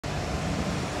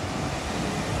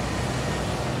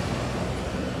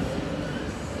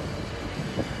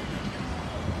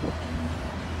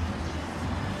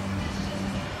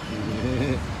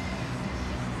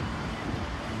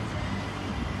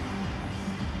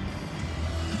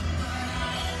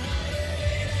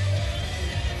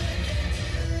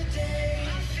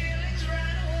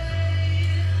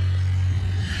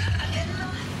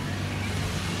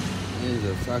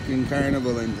Fucking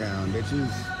Carnival in town, bitches.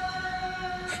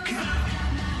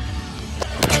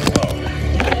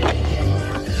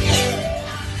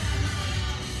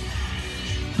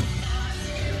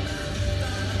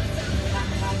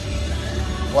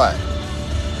 What?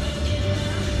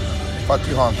 Fuck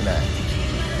you honking at?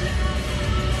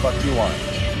 Fuck you want?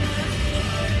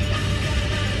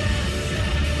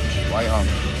 Why you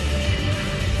honking?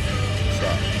 What's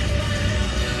up?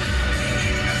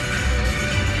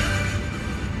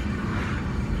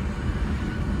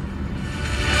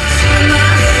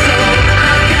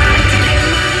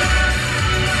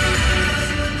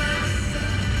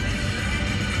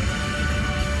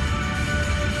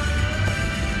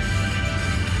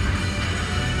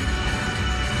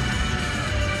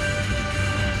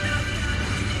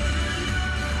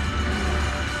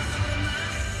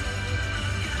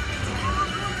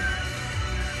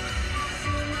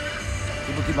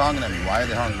 People keep honking at me. Why are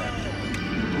they honking at me?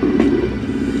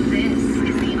 This is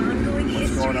the ongoing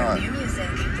What's going on?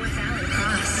 music with Alan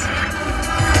Cross.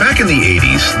 Back in the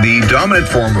 80s, the dominant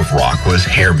form of rock was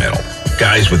hair metal.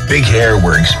 Guys with big hair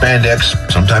wearing spandex,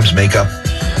 sometimes makeup,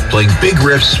 playing big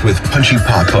riffs with punchy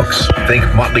pop hooks. Think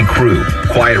Motley Crue,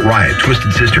 Quiet Riot,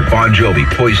 Twisted Sister, Bon Jovi,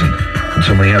 Poison, and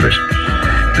so many others.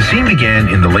 The scene began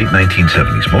in the late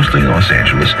 1970s, mostly in Los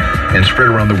Angeles, and spread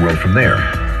around the world from there.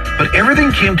 But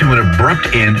everything came to an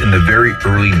abrupt end in the very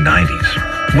early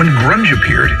 90s. When grunge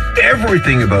appeared,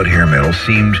 everything about hair metal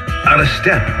seemed out of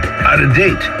step, out of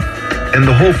date, and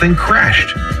the whole thing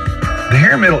crashed. The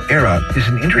hair metal era is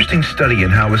an interesting study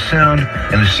in how a sound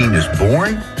and a scene is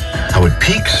born, how it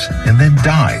peaks, and then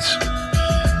dies.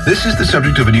 This is the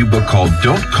subject of a new book called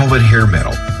Don't Call It Hair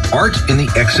Metal, Art in the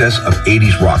Excess of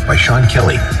 80s Rock by Sean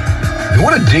Kelly. If you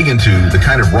want to dig into the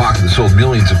kind of rock that sold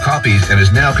millions of copies and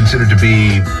is now considered to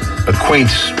be a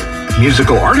quaint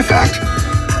musical artifact,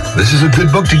 this is a good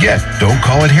book to get. Don't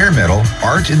Call It Hair Metal,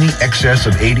 Art in the Excess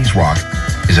of 80s Rock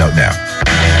is out now.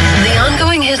 The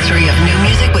ongoing history of new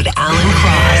music with Alan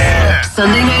Cross.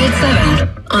 Sunday night at 7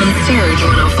 on Surge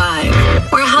 105,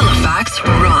 where Halifax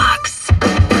rocks.